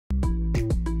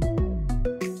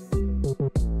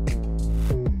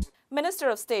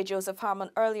Minister of State Joseph Harmon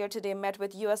earlier today met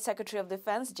with U.S. Secretary of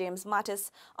Defense James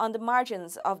Mattis on the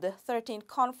margins of the 13th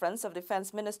Conference of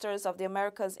Defense Ministers of the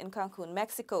Americas in Cancun,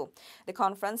 Mexico. The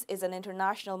conference is an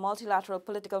international multilateral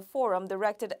political forum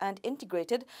directed and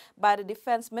integrated by the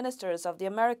defense ministers of the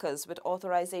Americas with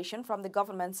authorization from the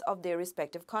governments of their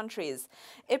respective countries.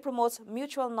 It promotes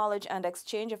mutual knowledge and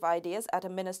exchange of ideas at a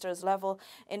minister's level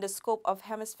in the scope of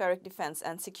hemispheric defense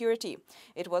and security.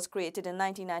 It was created in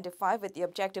 1995 with the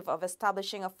objective of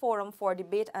establishing a forum for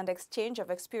debate and exchange of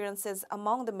experiences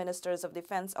among the ministers of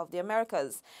defense of the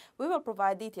Americas. We will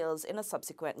provide details in a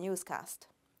subsequent newscast.